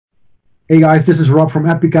Hey guys, this is Rob from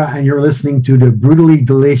Epica, and you're listening to the Brutally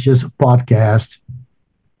Delicious podcast.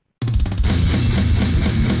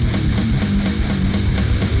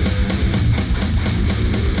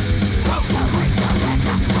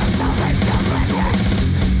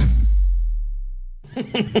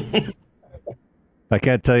 I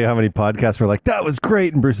can't tell you how many podcasts were like, that was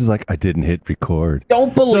great. And Bruce is like, I didn't hit record.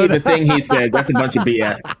 Don't believe the thing he said. That's a bunch of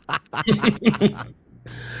BS.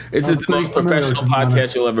 This is the most professional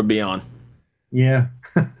podcast you'll ever be on. Yeah.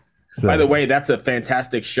 By the way, that's a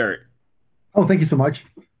fantastic shirt. Oh, thank you so much.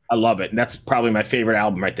 I love it. And that's probably my favorite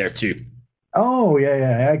album right there, too. Oh,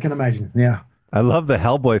 yeah. I can imagine. Yeah. I love the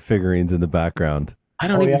Hellboy figurines in the background. I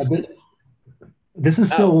don't even... Yeah, this is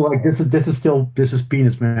still this is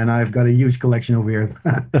peanuts, man. I've got a huge collection over here.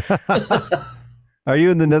 Are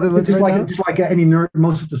you in the Netherlands just right now? Just like any nerd,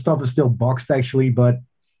 most of the stuff is still boxed actually, but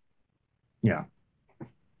yeah.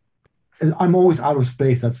 I'm always out of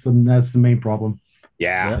space. That's the main problem.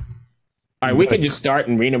 Yeah. All right, we can just start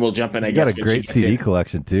and Rena will jump in. I guess. You got a great CD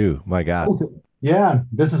collection too. My God. Yeah,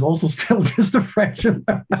 this is also still just a fraction.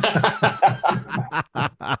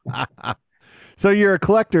 So you're a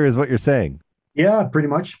collector, is what you're saying? Yeah, pretty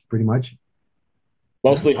much.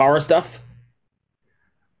 Mostly horror stuff?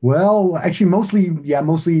 Well, actually, mostly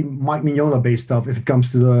Mike Mignola based stuff if it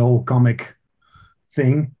comes to the whole comic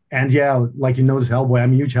thing. And yeah, like you notice Hellboy,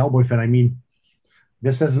 I'm a huge Hellboy fan. I mean,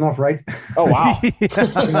 this says enough, right? Oh, wow.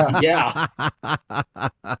 Yeah.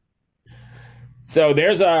 So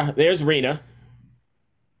there's Rena.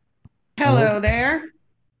 Hello there.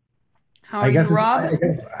 How are you, Rob?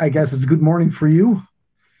 I guess it's good morning for you.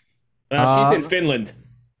 She's in Finland.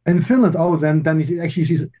 In Finland, then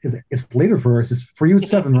it's later for us. It's for you. It's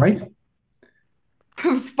 7, right?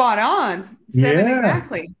 Spot on. 7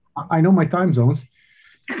 exactly. I know my time zones.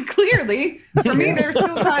 Clearly, for me, there's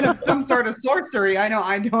still kind of some sort of sorcery. I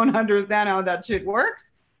don't understand how that shit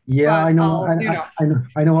works. Yeah, I know.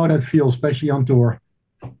 I know how that feels, especially on tour.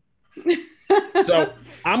 So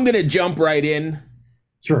I'm gonna jump right in.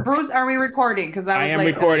 Sure. Bruce, are we recording? Because I am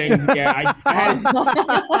recording. Yeah, I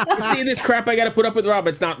see this crap I got to put up with, Rob.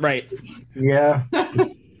 It's not right. Yeah,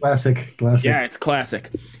 it's classic. Yeah, it's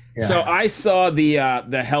classic. Yeah. So I saw the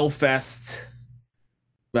Hellfest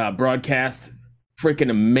broadcast.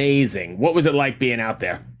 Freaking amazing. What was it like being out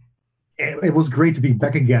there? It was great to be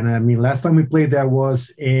back again. I mean, last time we played there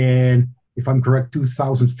was in, if I'm correct,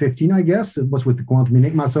 2015, I guess. It was with the Quantum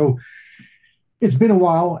Enigma. So it's been a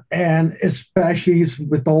while, and especially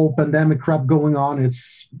with the whole pandemic crap going on,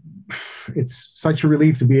 it's such a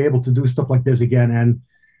relief to be able to do stuff like this again. And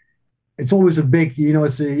it's always a big, we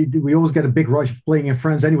always get a big rush of playing in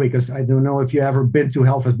France anyway, because I don't know if you ever been to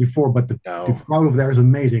Hellfest before, but the crowd over there is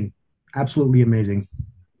amazing. Absolutely amazing.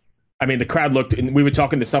 I mean, the crowd looked, and we were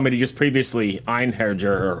talking to somebody just previously, Einherger,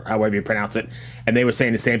 or however you pronounce it, and they were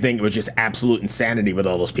saying the same thing. It was just absolute insanity with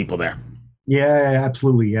all those people there. Yeah,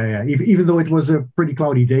 absolutely. Yeah. Even though it was a pretty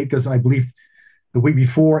cloudy day, because I believe the week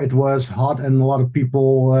before it was hot and a lot of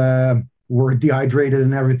people were dehydrated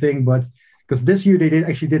and everything. But because this year they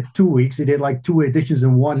did 2 weeks, they did like 2 editions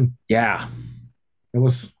in one. Yeah, it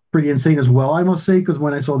was pretty insane as well, I must say. Because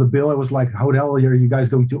when I saw the bill, I was like, "How the hell are you guys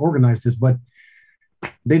going to organize this?" But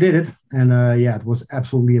they did it, and it was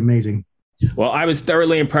absolutely amazing. Well, I was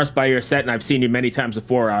thoroughly impressed by your set, and I've seen you many times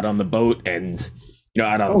before out on the boat and.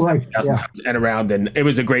 Out on and around, and it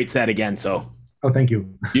was a great set again. So, thank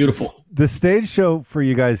you. Beautiful. The stage show for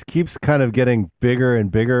you guys keeps kind of getting bigger and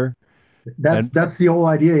bigger. That's the whole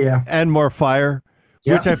idea, yeah. And more fire,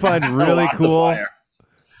 which I find really cool.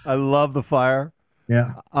 I love the fire.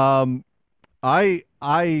 Yeah. I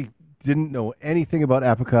didn't know anything about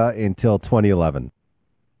Epica until 2011,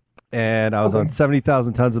 and I was on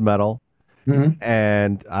 70,000 Tons of Metal,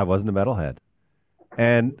 and I wasn't a metalhead.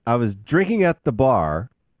 And I was drinking at the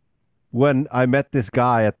bar when I met this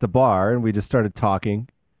guy at the bar, and we just started talking.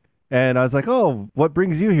 And I was like, "Oh, what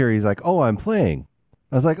brings you here?" He's like, "Oh, I'm playing."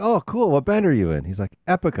 I was like, "Oh, cool. What band are you in?" He's like,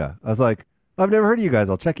 "Epica." I was like, "I've never heard of you guys.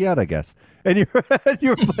 I'll check you out, I guess." And you were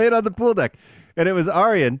playing on the pool deck, and it was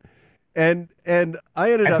Aryan, and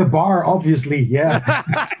I ended up at the bar, obviously, yeah.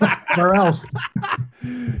 Where else?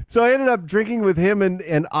 So I ended up drinking with him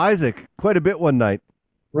and Isaac quite a bit one night.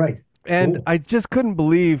 Right. And cool. I just couldn't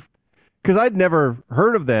believe, because I'd never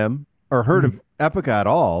heard of them or heard of Epica at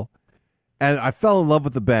all, and I fell in love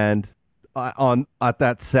with the band at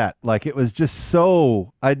that set. Like, it was just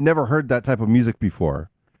so, I'd never heard that type of music before.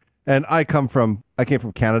 And I came from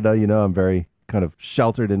Canada. I'm very kind of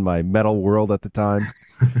sheltered in my metal world at the time.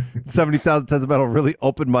 70,000 Tons of Metal really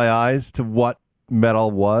opened my eyes to what metal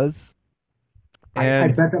was. And I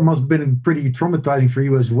bet that must have been pretty traumatizing for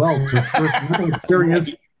you as well. The first metal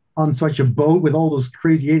experience on such a boat with all those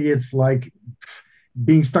crazy idiots like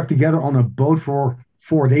being stuck together on a boat for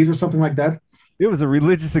 4 days or something like that. It was a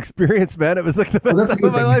religious experience, man. It was like the best that's a time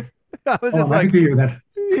of good my thing. life. I was just I'm happy like, to hear that.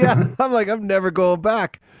 yeah, I'm like, I'm never going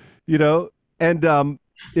back, you know? And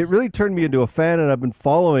it really turned me into a fan, and I've been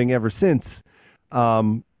following ever since.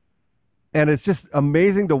 And it's just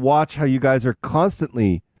amazing to watch how you guys are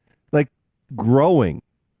constantly like growing.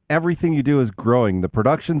 Everything you do is growing. The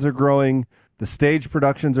productions are growing. The stage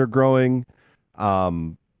productions are growing.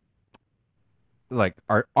 Like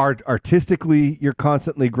artistically, you're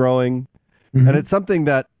constantly growing. Mhm. And it's something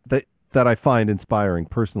that I find inspiring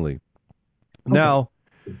personally. Okay. Now,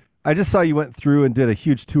 I just saw you went through and did a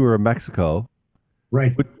huge tour of Mexico,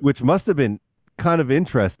 Right. which must have been kind of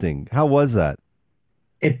interesting. How was that?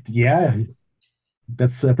 Yeah,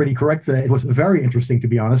 that's pretty correct. It was very interesting, to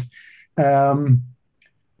be honest. Um,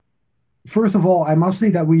 First of all, I must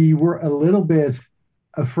say that we were a little bit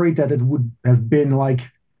afraid that it would have been like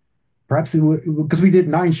perhaps because we did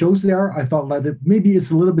 9 shows there. I thought like maybe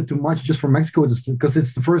it's a little bit too much just for Mexico, because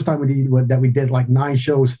it's the first time that we did like 9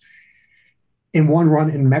 shows in one run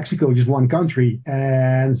in Mexico, just one country.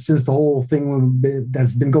 And since the whole thing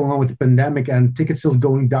that's been going on with the pandemic and ticket sales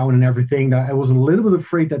going down and everything, I was a little bit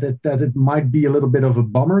afraid that it might be a little bit of a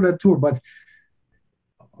bummer, that tour. But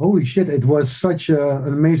holy shit, it was such an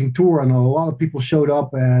amazing tour, and a lot of people showed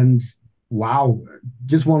up. And wow,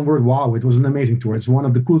 just one word, wow! It was an amazing tour. It's one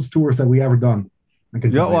of the coolest tours that we ever done. I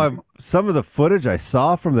can tell you. Some of the footage I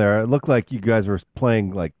saw from there, it looked like you guys were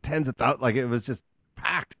playing like tens of thousands. Like it was just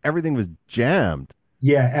packed. Everything was jammed.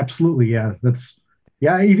 Yeah, absolutely. Yeah,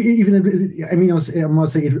 even I mean, I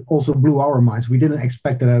must say it also blew our minds. We didn't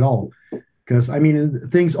expect it at all, because I mean,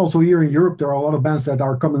 things also here in Europe, there are a lot of bands that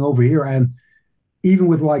are coming over here, and even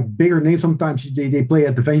with like bigger names, sometimes they play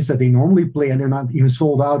at the venues that they normally play, and they're not even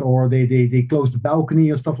sold out, or they close the balcony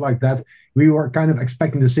and stuff like that. We were kind of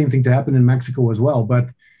expecting the same thing to happen in Mexico as well, but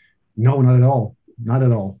no, not at all. Not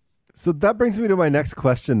at all. So that brings me to my next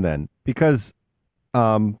question then, because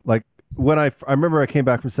like when I remember I came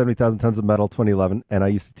back from 70,000 Tons of Metal 2011, and I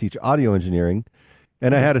used to teach audio engineering,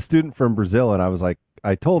 and I had a student from Brazil, and I was like,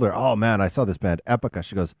 I told her, oh man, I saw this band Epica.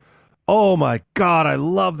 She goes, oh my God, I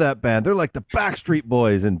love that band. They're like the Backstreet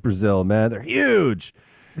Boys in Brazil, man. They're huge.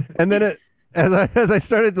 And then as I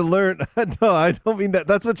started to learn, no, I don't mean that.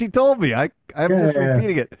 That's what she told me. I'm just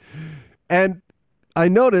repeating it. And I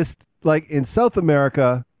noticed like in South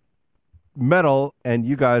America, metal and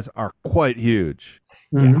you guys are quite huge.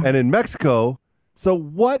 Mhm. And in Mexico, so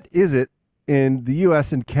what is it in the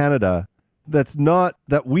US and Canada that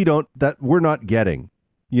we're not getting?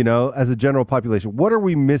 You know, as a general population, what are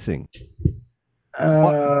we missing?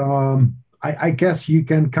 I guess you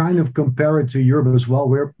can kind of compare it to Europe as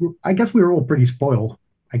well. I guess we're all pretty spoiled.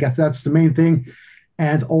 I guess that's the main thing.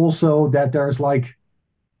 And also that there's like,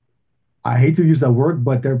 I hate to use that word,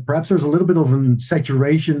 but perhaps there's a little bit of a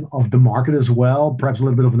saturation of the market as well. Perhaps a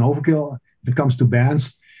little bit of an overkill if it comes to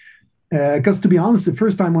bands. Because to be honest, the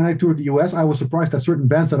first time when I toured the US, I was surprised that certain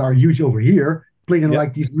bands that are huge over here played in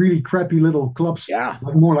like these really crappy little clubs,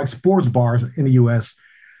 like more like sports bars in the US.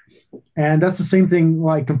 And that's the same thing,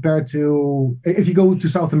 like compared to if you go to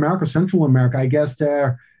South America, Central America, I guess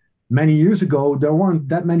there many years ago, there weren't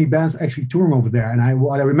that many bands actually touring over there. And I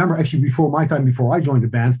remember actually before I joined the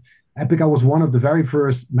band, Epica was one of the very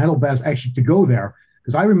first metal bands actually to go there.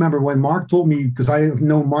 Because I remember when Mark told me, because I have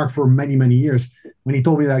known Mark for many, many years, when he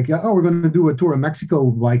told me like, we're going to do a tour in Mexico,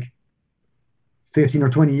 like 15 or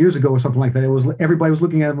 20 years ago or something like that. Everybody was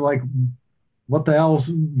looking at him like, what the hell?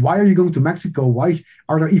 Why are you going to Mexico? Why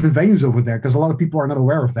are there even venues over there? Because a lot of people are not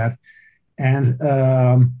aware of that. And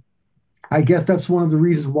I guess that's one of the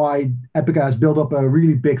reasons why Epica has built up a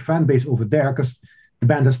really big fan base over there, because the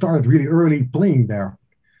band has started really early playing there.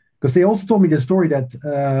 Because they also told me the story that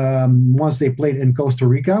once they played in Costa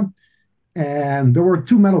Rica, and there were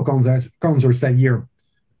 2 metal concerts that year.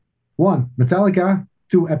 1, Metallica,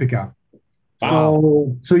 2, Epica.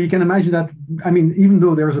 Wow. So you can imagine that, I mean, even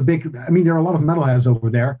though there are a lot of metalheads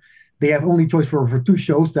over there, they have only choice for 2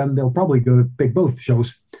 shows, then they'll probably go pick both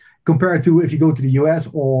shows. Compared to if you go to the US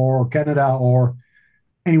or Canada or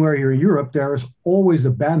anywhere here in Europe, there's always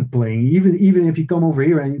a band playing. Even if you come over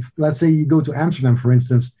here and let's say you go to Amsterdam, for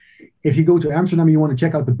instance, if you go to Amsterdam and you want to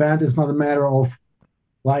check out the band, it's not a matter of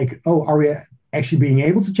like, are we actually being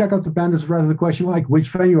able to check out the band? Is rather the question like, which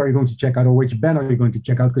venue are you going to check out, or which band are you going to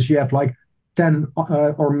check out? Because you have like 10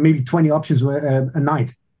 or maybe 20 options a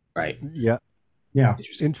night. Right. Yeah. Yeah.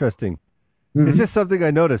 Interesting. Mm-hmm. It's just something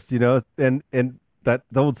I noticed, and that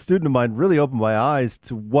the old student of mine really opened my eyes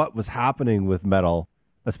to what was happening with metal,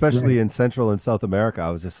 especially in Central and South America.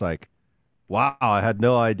 I was just like, wow, I had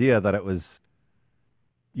no idea that it was,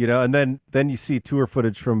 and then you see tour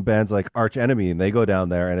footage from bands like Arch Enemy, and they go down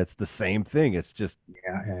there, and it's the same thing. It's just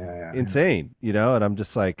insane, and I'm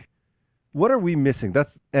just like, what are we missing?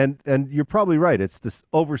 And you're probably right. It's this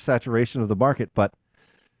oversaturation of the market, but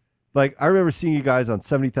like I remember seeing you guys on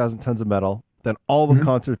 70,000 Tons of Metal, then all the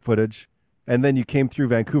concert footage, and then you came through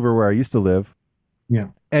Vancouver where I used to live. Yeah.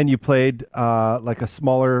 And you played like a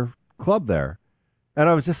smaller club there. And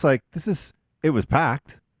I was just like, it was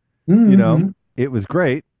packed, it was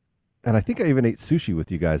great. And I think I even ate sushi with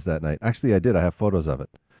you guys that night. Actually, I did. I have photos of it.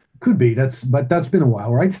 Could be. But that's been a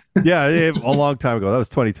while, right? Yeah, a long time ago. That was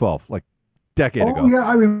 2012, like decade ago. Oh, yeah.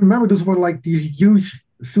 I remember those were like these huge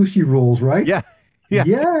sushi rolls, right? Yeah.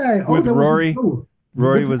 With Rory.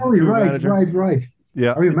 Rory was the tour manager. Right.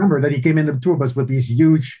 Yeah. I remember that he came in the tour bus with these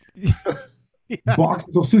huge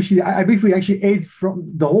boxes of sushi. I believe we actually ate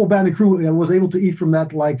from the whole band and crew and was able to eat from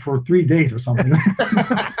that like for 3 days or something.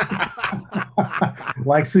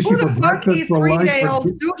 Like sushi for breakfast, for lunch. 3-day-old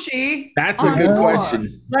sushi. That's a good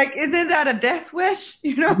question. Like, isn't that a death wish?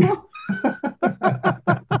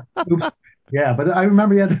 Oops. Yeah, but I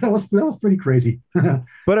remember, that was pretty crazy.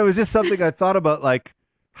 But it was just something I thought about, like,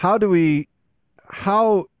 how do we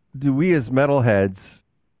as metalheads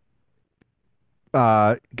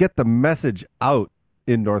get the message out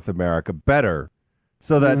in North America better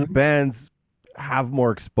so that bands have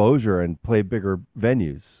more exposure and play bigger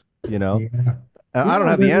venues, Yeah. I don't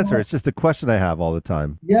have the answer. It's just a question I have all the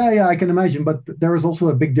time. Yeah, I can imagine. But there is also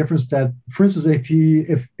a big difference that, for instance,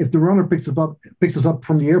 if the runner picks us up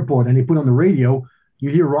from the airport and they put on the radio, you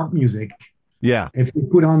hear rock music. Yeah. If you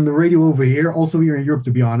put on the radio over here, also here in Europe,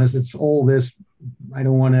 to be honest, it's all this. I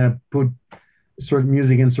don't want to put certain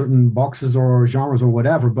music in certain boxes or genres or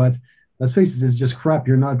whatever, but let's face it, it's just crap.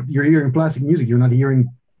 You're hearing classic music. You're not hearing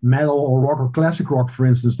metal or rock or classic rock, for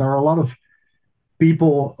instance. There are a lot of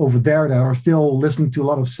people over there that are still listening to a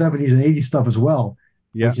lot of 70s and 80s stuff as well,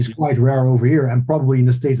 which is quite rare over here and probably in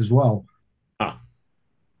the States as well.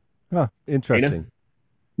 Interesting.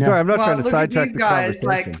 Yeah. Sorry, I'm not trying to sidetrack the guys,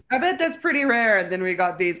 conversation. Like, I bet that's pretty rare. And then we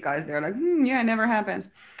got these guys. They're like, it never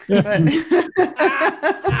happens. But because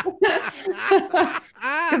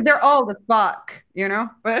they're old as fuck,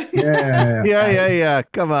 But yeah.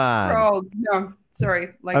 Come on. They're old. No,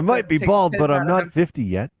 sorry. Like, I might be bald, but I'm not 50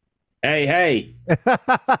 yet. Hey.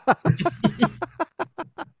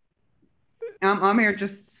 I'm here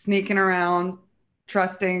just sneaking around,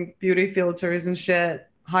 trusting beauty filters and shit,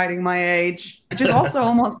 hiding my age, which is also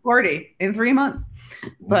almost 40 in 3 months.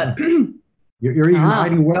 But you're even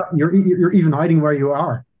hiding you're even hiding where you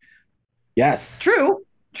are. Yes. True.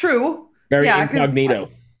 Very incognito.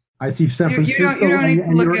 I see San Francisco, you don't need to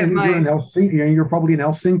look at you're in Helsinki, and you're probably in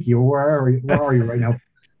Helsinki, or where are you right now?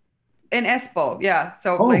 In Espoo, yeah.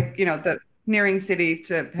 So the nearing city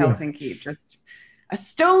to Helsinki, just a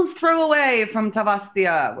stone's throw away from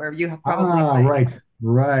Tavastia, where you have probably played.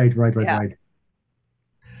 Right.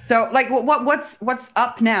 So, like, what's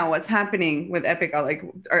up now? What's happening with Epica? Like,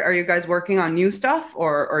 are you guys working on new stuff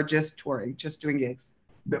or just touring, just doing gigs?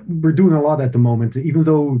 We're doing a lot at the moment, even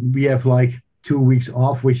though we have like 2 weeks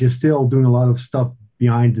off, which is still doing a lot of stuff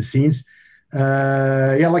behind the scenes.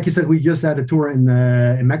 Like you said, we just had a tour in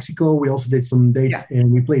Mexico. We also did some dates,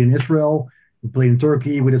 and we played in Israel. We played in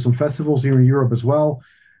Turkey. We did some festivals here in Europe as well.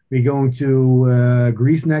 We're going to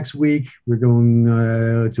Greece next week. We're going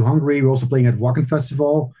to Hungary. We're also playing at Wacken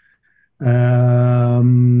Festival. A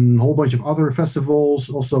whole bunch of other festivals,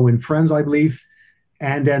 also in France, I believe.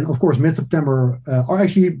 And then, of course, mid-September, or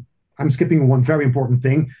actually, I'm skipping one very important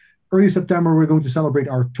thing. Early September, we're going to celebrate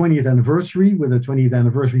our 20th anniversary with a 20th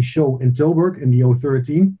anniversary show in Tilburg in the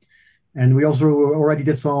O13. And we also already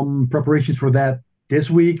did some preparations for that this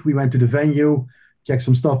week. We went to the venue, checked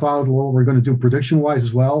some stuff out, what we're going to do production-wise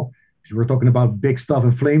as well. Because we're talking about big stuff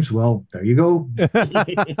in flames. Well, there you go.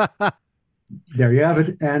 There you have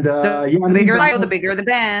it. And the bigger the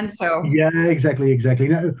band. So yeah, exactly.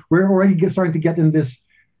 Now, we're already starting to get in this.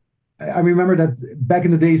 I remember that back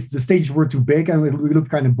in the days, the stages were too big and we looked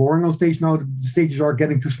kind of boring on stage. Now the stages are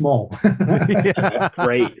getting too small. That's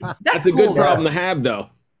great. That's a good problem to have, though.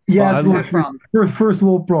 Yeah, first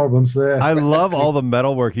world problems. I love all the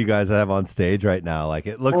metal work you guys have on stage right now. Like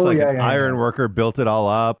it looks like an iron worker built it all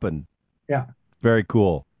up, and very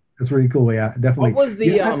cool. That's really cool. Yeah, definitely. What was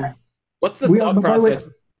the what's the thought process?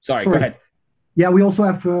 Sorry, go ahead. Yeah, we also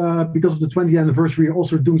have because of the 20th anniversary,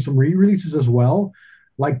 also doing some re-releases as well.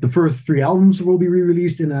 Like the first 3 albums will be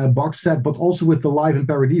re-released in a box set, but also with the Live in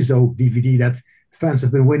Paradiso DVD that fans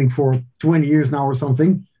have been waiting for 20 years now or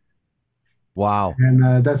something. Wow.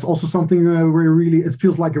 And that's also something where really it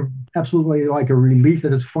feels like absolutely like a relief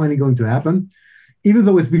that it's finally going to happen. Even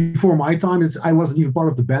though it's before my time, I wasn't even part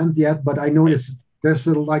of the band yet, but I know there's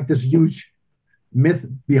sort of like this huge myth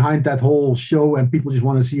behind that whole show, and people just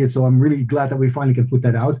want to see it. So I'm really glad that we finally can put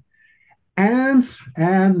that out. And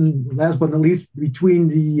last but not least, between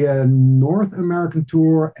the North American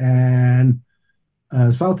tour and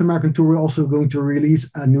South American tour, we're also going to release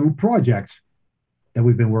a new project that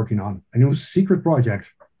we've been working on, a new secret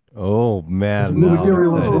project. Oh man, new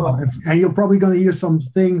material as well. And you're probably going to hear some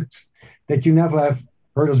things that you never have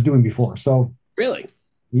heard us doing before. So really,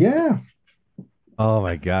 yeah. Oh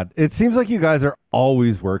my God, it seems like you guys are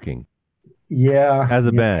always working. Yeah, as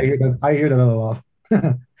a band, I hear that a lot.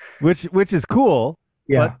 which is cool.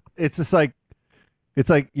 Yeah, but it's just like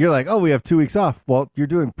you're like, oh, we have 2 weeks off. Well, you're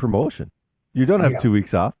doing promotion. You don't have 2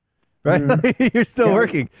 weeks off, right? You're still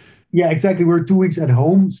working. Yeah, exactly. We're 2 weeks at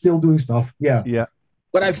home, still doing stuff. Yeah. Yeah.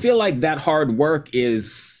 But I feel like that hard work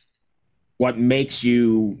is what makes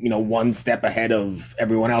you, one step ahead of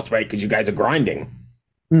everyone else, right? Because you guys are grinding.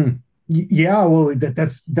 Yeah, well,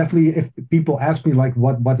 that's definitely, if people ask me like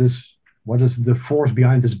what is the force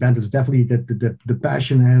behind this band, it's definitely the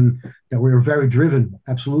passion, and that we're very driven.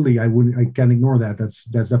 Absolutely. I can't ignore that. That's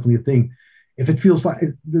definitely a thing. If it feels like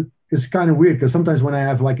it's kind of weird, because sometimes when I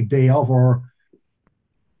have like a day off, or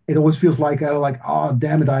it always feels like oh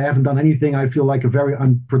damn it, I haven't done anything. I feel like a very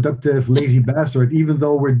unproductive, lazy bastard, even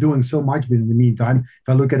though we're doing so much in the meantime. If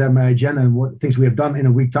I look at my agenda and what things we have done in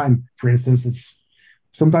a week time, for instance,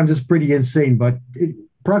 sometimes it's pretty insane, but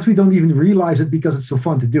perhaps we don't even realize it because it's so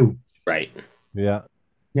fun to do. Right. Yeah.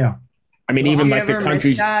 Yeah. I mean, even like the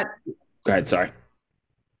country. Go ahead. Sorry.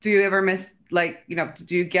 Do you ever miss, like,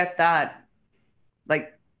 do you get that,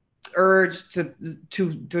 like, urge to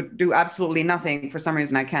do absolutely nothing? For some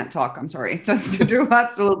reason I can't talk, I'm sorry. Just to do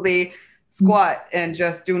absolutely squat and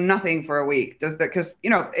just do nothing for a week. Does that, because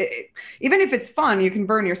even if it's fun, you can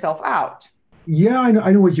burn yourself out. Yeah, I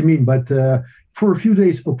know what you mean, but for a few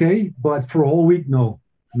days, okay, but for a whole week, no.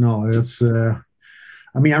 It's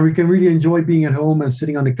I mean, we can really enjoy being at home and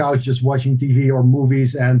sitting on the couch just watching TV or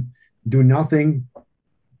movies and do nothing,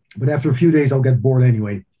 but after a few days I'll get bored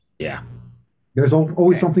anyway. Yeah. There's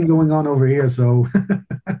always something going on over here. So,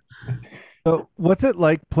 what's it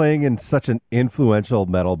like playing in such an influential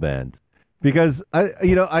metal band? Because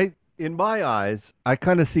in my eyes, I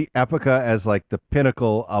kind of see Epica as like the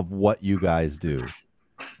pinnacle of what you guys do.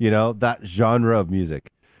 That genre of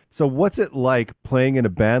music. So, what's it like playing in a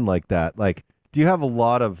band like that? Like, do you have a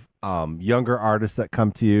lot of younger artists that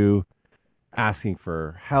come to you asking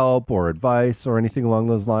for help or advice or anything along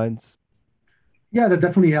those lines? Yeah, that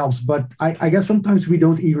definitely helps. But I guess sometimes we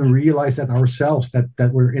don't even realize that ourselves,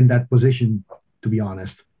 that we're in that position, to be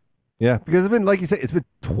honest. Yeah, because it's been, like you said, it's been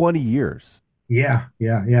 20 years. Yeah.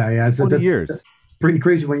 20 years. That's pretty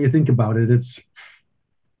crazy when you think about it.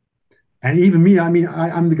 And even me, I mean,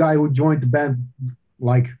 I'm the guy who joined the band,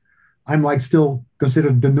 like, I'm like still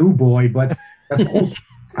considered the new boy, but that's also,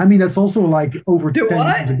 that's also like over 10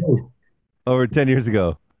 years ago. Over 10 years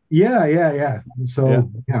ago. Yeah.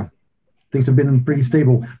 So, yeah. Things have been pretty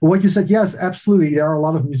stable. But what you said, yes, absolutely. There are a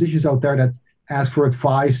lot of musicians out there that ask for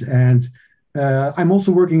advice. And I'm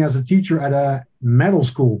also working as a teacher at a metal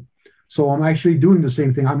school. So I'm actually doing the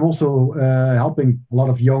same thing. I'm also helping a lot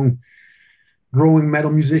of young, growing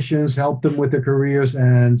metal musicians, help them with their careers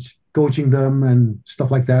and coaching them and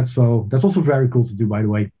stuff like that. So that's also very cool to do, by the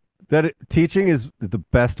way. Teaching is the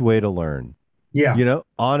best way to learn. Yeah.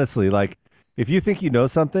 Honestly, like if you think you know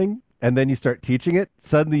something, and then you start teaching it,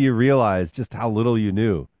 suddenly you realize just how little you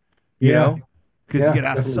knew, you know? Because you get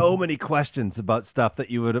asked so many questions about stuff that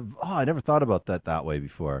you would have, I never thought about that way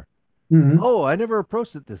before. Mm-hmm. Oh, I never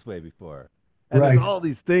approached it this way before. And there's all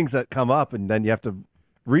these things that come up, and then you have to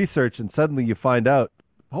research, and suddenly you find out,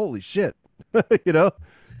 holy shit,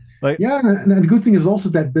 Like, and the good thing is also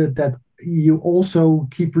that you also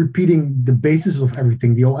keep repeating the basis of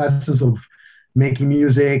everything, the whole essence of making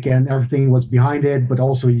music and everything what's behind it, but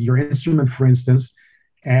also your instrument, for instance.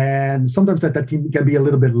 And sometimes that can be a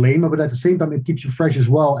little bit lame, but at the same time, it keeps you fresh as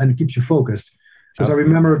well, and it keeps you focused. Because I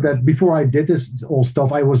remember that before I did this all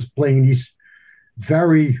stuff, I was playing these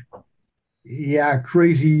very,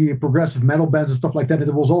 crazy progressive metal bands and stuff like that. And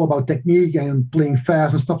it was all about technique and playing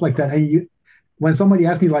fast and stuff like that. And when somebody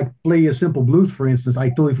asked me, like, play a simple blues, for instance,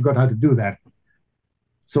 I totally forgot how to do that.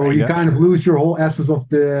 So you kind of lose your whole essence of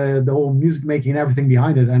the whole music making and everything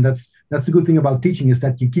behind it. And that's the good thing about teaching, is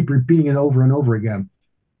that you keep repeating it over and over again.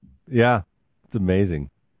 Yeah, it's amazing.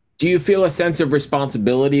 Do you feel a sense of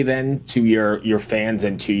responsibility then to your fans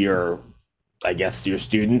and to your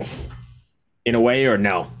students in a way, or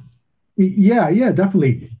no? Yeah,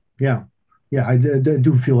 definitely. Yeah, I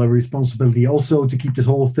do feel a responsibility also to keep this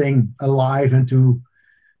whole thing alive and to,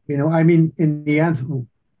 I mean, in the end,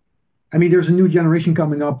 I mean, there's a new generation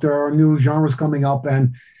coming up. There are new genres coming up,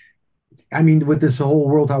 and I mean, with this whole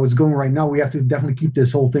world how it's going right now, we have to definitely keep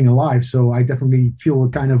this whole thing alive. So I definitely feel a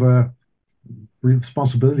kind of a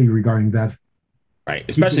responsibility regarding that. Right,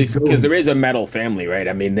 especially because there is a metal family, right?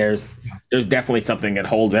 I mean, there's definitely something that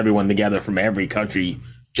holds everyone together from every country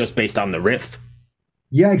just based on the riff.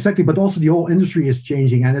 Yeah, exactly. But also the whole industry is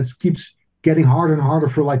changing, and it keeps getting harder and harder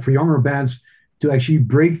for younger bands to actually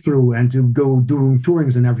break through and to go doing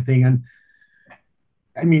tourings and everything. And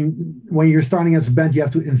I mean, when you're starting as a band, you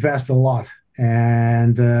have to invest a lot,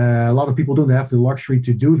 and a lot of people don't have the luxury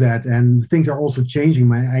to do that. And things are also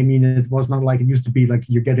changing. I mean, it was not like it used to be. Like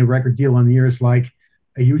you get a record deal, and here's like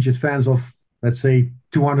a huge advance of, let's say,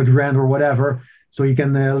 200 rand or whatever, so you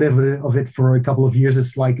can live of it for a couple of years.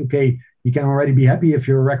 It's like, okay, you can already be happy if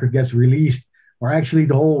your record gets released. Or actually,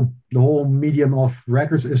 the whole medium of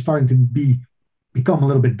records is starting to become a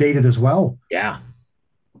little bit dated as well. Yeah.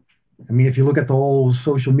 I mean, if you look at the whole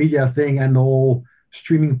social media thing and the whole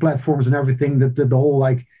streaming platforms and everything, that the whole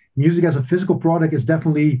like music as a physical product is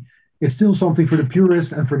definitely, it's still something for the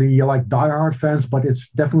purists and for the like diehard fans, but it's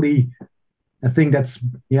definitely a thing that's,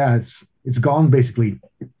 yeah, it's gone basically.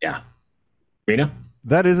 Yeah. Rena?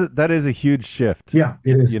 That is a huge shift. Yeah,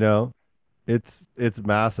 it is. It's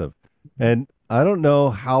massive. And I don't know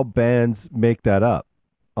how bands make that up,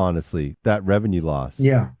 honestly, that revenue loss.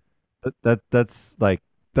 Yeah.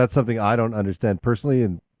 That's something I don't understand personally,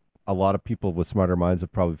 and a lot of people with smarter minds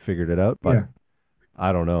have probably figured it out, but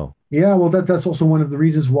I don't know. Yeah, well, that's also one of the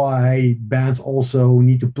reasons why bands also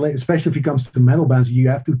need to play, especially if it comes to metal bands. You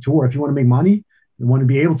have to tour if you want to make money. You want to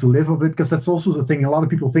be able to live of it, because that's also the thing. A lot of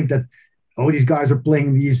people think that, oh, these guys are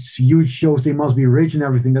playing these huge shows, they must be rich and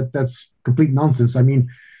everything. That's complete nonsense. I mean,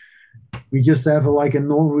 we just have like a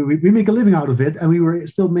normal, we make a living out of it, and we were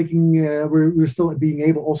still making, we're still being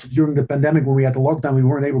able, also during the pandemic when we had the lockdown, we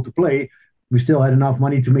weren't able to play. We still had enough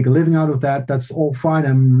money to make a living out of that. That's all fine.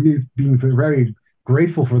 I'm really being very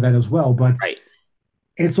grateful for that as well. But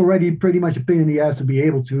it's already pretty much a pain in the ass to be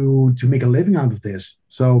able to make a living out of this.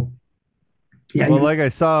 So, yeah. Well, like I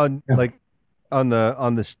saw, like on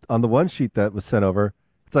the one sheet that was sent over,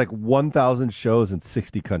 it's like 1,000 shows in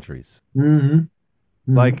 60 countries. Mm-hmm.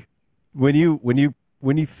 Mm-hmm. Like when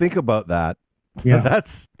you think about that,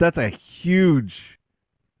 that's a huge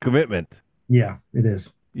commitment. Yeah, it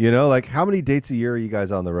is. Like how many dates a year are you guys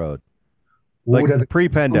on the road? Like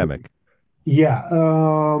pre-pandemic. Yeah.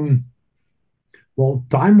 Well,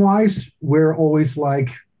 time-wise, we're always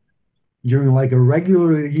like during like a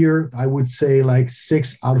regular year, I would say like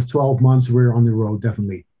 6 out of 12 months we're on the road,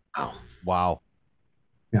 definitely. Oh, wow.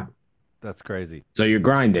 Yeah. That's crazy. So you're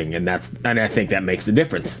grinding, and I think that makes a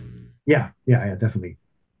difference. Yeah, definitely.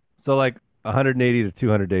 So like 180 to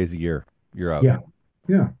 200 days a year, you're out.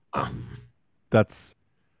 Yeah. That's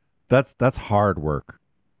hard work.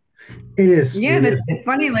 It is. Yeah, and it's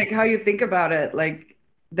funny, like how you think about it, like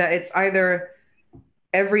that it's either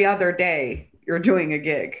every other day you're doing a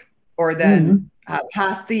gig, or then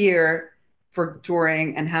half the year for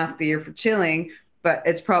touring and half the year for chilling, but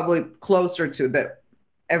it's probably closer to the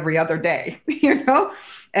every other day,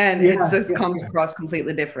 and it just comes across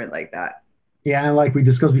completely different like that. Yeah, and like we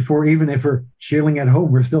discussed before, even if we're chilling at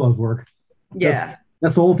home, we're still at work.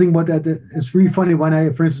 That's the whole thing. But it's really funny when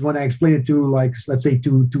for instance, when I explain it to, like, let's say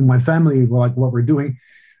to my family, like what we're doing,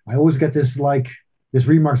 I always get this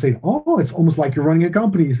remark saying, "Oh, it's almost like you're running a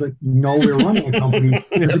company." It's like, no, we're running a company.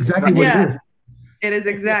 It's exactly what it is. It is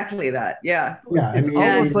exactly that. Yeah. Yeah. It's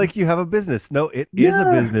almost like you have a business. No, it is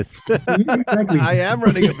a business. Exactly. I am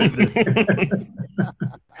running a business.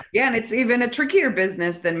 Yeah, and it's even a trickier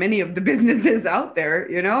business than many of the businesses out there.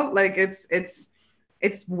 Like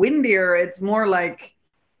it's windier. It's more like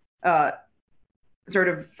sort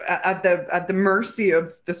of at the mercy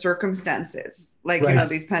of the circumstances, like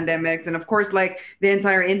these pandemics, and of course, like the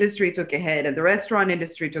entire industry took a hit, and the restaurant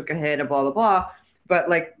industry took a hit, and blah blah blah. But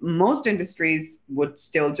like most industries would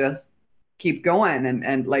still just keep going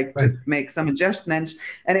and just make some adjustments.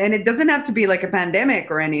 And it doesn't have to be like a pandemic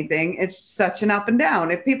or anything. It's such an up and down.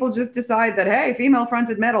 If people just decide that, hey, female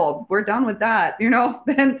fronted metal, we're done with that,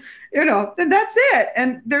 then that's it.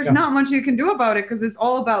 And there's not much you can do about it, because it's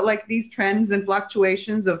all about like these trends and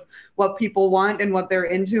fluctuations of what people want and what they're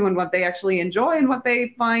into and what they actually enjoy and what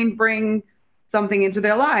they find bring something into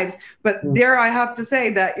their lives. But there I have to say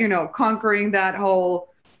that, conquering that whole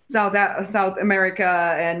South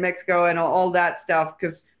America and Mexico and all that stuff,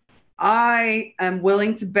 because I am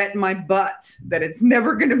willing to bet my butt that it's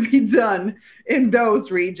never going to be done in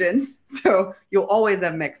those regions. So you'll always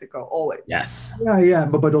have Mexico, always. Yes. Yeah.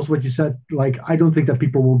 But also what you said, like, I don't think that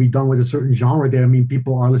people will be done with a certain genre there. I mean,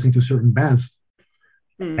 people are listening to certain bands.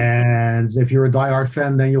 And if you're a diehard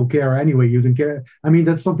fan, then you'll care anyway. You don't care. I mean,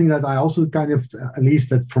 that's something that I also kind of, at least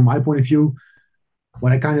that from my point of view,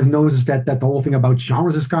 what I kind of noticed that the whole thing about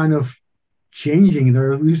genres is kind of changing.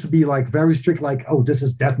 There used to be like very strict, like, oh, this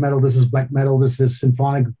is death metal, this is black metal, this is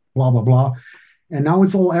symphonic, blah, blah, blah. And now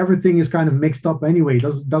it's all, everything is kind of mixed up anyway. It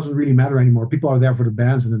doesn't really matter anymore. People are there for the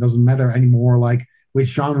bands, and it doesn't matter anymore, like, which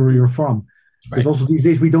genre you're from. Because also these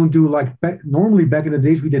days we don't do like, normally back in the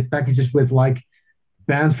days we did packages with like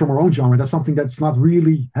bands from our own genre. That's something that's not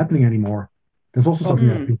really happening anymore. There's also something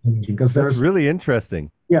that's been changing, because that's really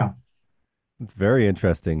interesting. Yeah. It's very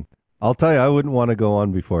interesting. I'll tell you, I wouldn't want to go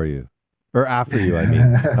on before you. Or after you, I mean.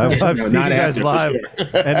 I've seen you guys live, sure.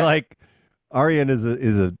 And like, Arjen is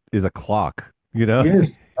a clock, you know? He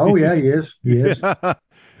is. Oh yeah, he is. Yeah.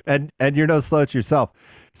 And you're no slouch yourself.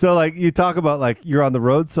 So like, you talk about like you're on the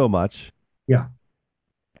road so much. Yeah.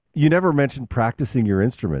 You never mentioned practicing your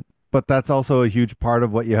instrument, but that's also a huge part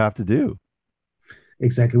of what you have to do.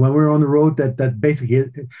 Exactly. When we're on the road, that basically,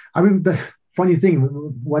 I mean, the funny thing,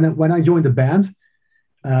 when I joined the band,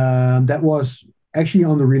 that was actually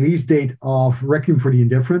on the release date of Requiem for the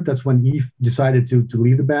Indifferent. That's when Eve decided to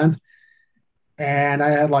leave the band. And I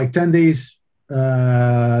had like 10 days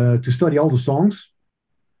to study all the songs.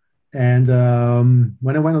 And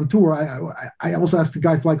when I went on tour, I also asked the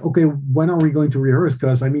guys, like, okay, when are we going to rehearse?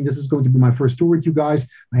 Because, I mean, this is going to be my first tour with you guys.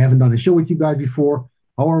 I haven't done a show with you guys before.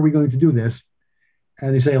 How are we going to do this?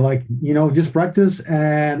 And they say, like, you know, just practice.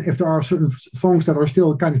 And if there are certain songs that are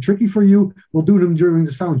still kind of tricky for you, we'll do them during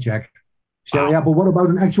the sound check. So, yeah, but what about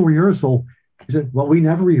an actual rehearsal? He said, well, we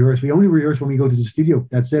never rehearse. We only rehearse when we go to the studio.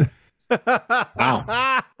 That's it.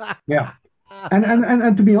 Wow. Yeah.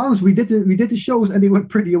 And to be honest, we did the shows, and they went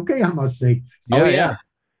pretty okay, I must say. Yeah.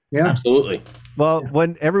 Absolutely. Well,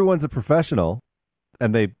 when everyone's a professional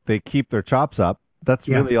and they keep their chops up, that's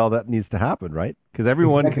really all that needs to happen, right? Because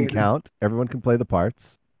everyone can count, everyone can play the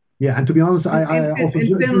parts. Yeah, and to be honest, I also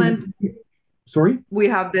in Finland. Sorry, we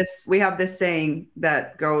have this saying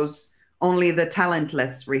that goes, only the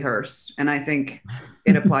talentless rehearse, and I think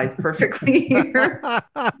it applies perfectly here.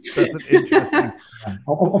 That's an interesting.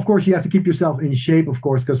 Of course, you have to keep yourself in shape, of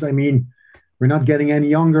course, because I mean, we're not getting any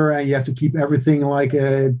younger, and you have to keep everything like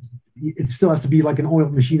it still has to be like an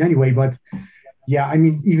oiled machine anyway. But yeah, I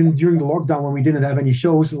mean, even during the lockdown when we didn't have any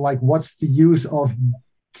shows, like, what's the use of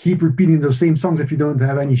keep repeating those same songs if you don't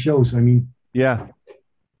have any shows? I mean, yeah,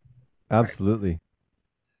 absolutely.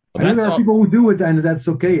 Well, and there are people who do it, and that's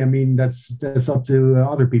okay. I mean, that's up to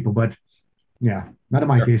other people, but yeah, not in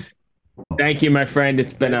my case. Thank you, my friend.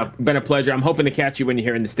 It's been a pleasure. I'm hoping to catch you when you're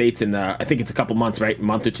here in the States in I think it's a couple months, right? A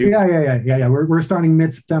month or two. Yeah. We're starting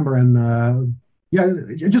mid-September, and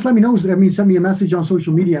just let me know. I mean, send me a message on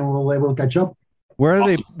social media, and we'll catch up. Where are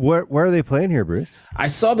they? Where are they playing here, Bruce? I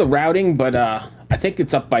saw the routing, but I think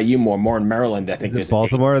it's up by you more in Maryland. I think there's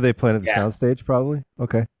Baltimore. Are they playing at the soundstage? Probably.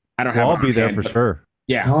 Okay. I don't have. I'll be there for sure.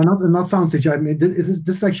 Yeah. No, not soundstage. I mean, this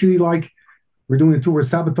is actually like we're doing a tour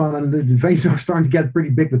with Sabaton, and the venues are starting to get pretty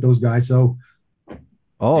big with those guys. So.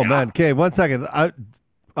 Oh man. Okay, 1 second. I'm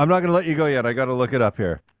not going to let you go yet. I got to look it up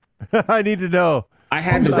here. I need to know. I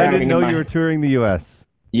didn't know you were touring the U.S.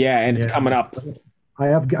 Yeah, and it's coming up. I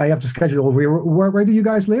have to schedule over here. Where do you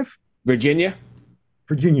guys live? Virginia.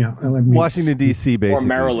 Washington D.C. basically. Or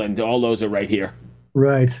Maryland. All those are right here.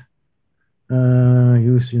 Right.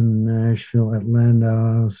 Houston, Nashville,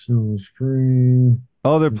 Atlanta, Silver Spring.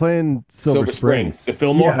 Oh, they're playing Silver Springs. The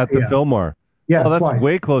Fillmore? At the Fillmore. Yeah. Oh, that's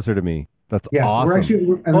way closer to me. That's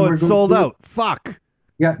awesome. It's sold out. Fuck.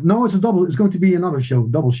 Yeah, no, it's a double. It's going to be another show,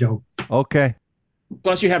 double show. Okay.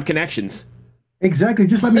 Plus, you have connections. Exactly.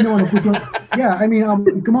 Just let me know. Yeah, I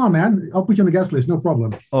mean, come on, man. I'll put you on the guest list. No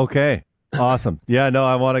problem. Okay. Awesome. Yeah, no,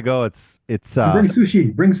 I want to go. It's bring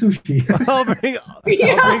sushi. I'll bring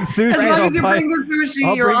sushi. As long as you bring the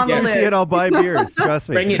sushi, you're on the list. And I'll buy beers. Trust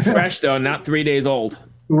me. Bring it fresh though, not 3 days old.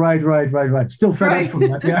 Right. Still fed up from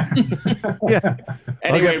that. Yeah.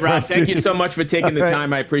 Anyway, Rob, thank you so much for taking the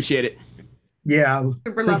time. I appreciate it. Yeah.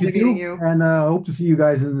 Super lovely meeting you. And hope to see you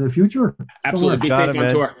guys in the future. Absolutely. Somewhere. Be safe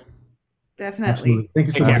on tour. Definitely. Absolutely. Thank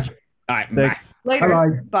you so much. All right. Thanks. Bye.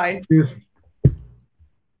 Later. Bye. Cheers.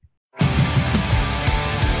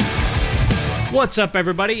 What's up,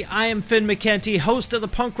 everybody? I am Finn McKenty, host of the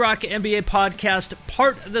Punk Rock NBA podcast,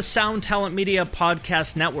 part of the Sound Talent Media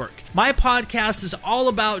Podcast Network. My podcast is all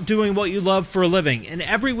about doing what you love for a living, and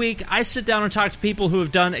every week I sit down and talk to people who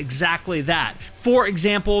have done exactly that. For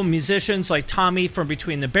example, musicians like Tommy from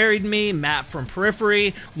Between the Buried and Me, Matt from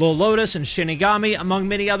Periphery, Lil Lotus and Shinigami, among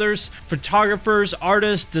many others, photographers,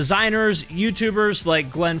 artists, designers, YouTubers like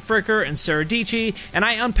Glenn Fricker and Sarah Dici, and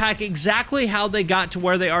I unpack exactly how they got to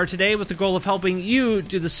where they are today with the goal of helping you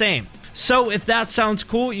do the same. So if that sounds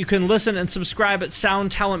cool, you can listen and subscribe at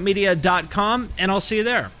soundtalentmedia.com, and I'll see you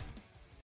there.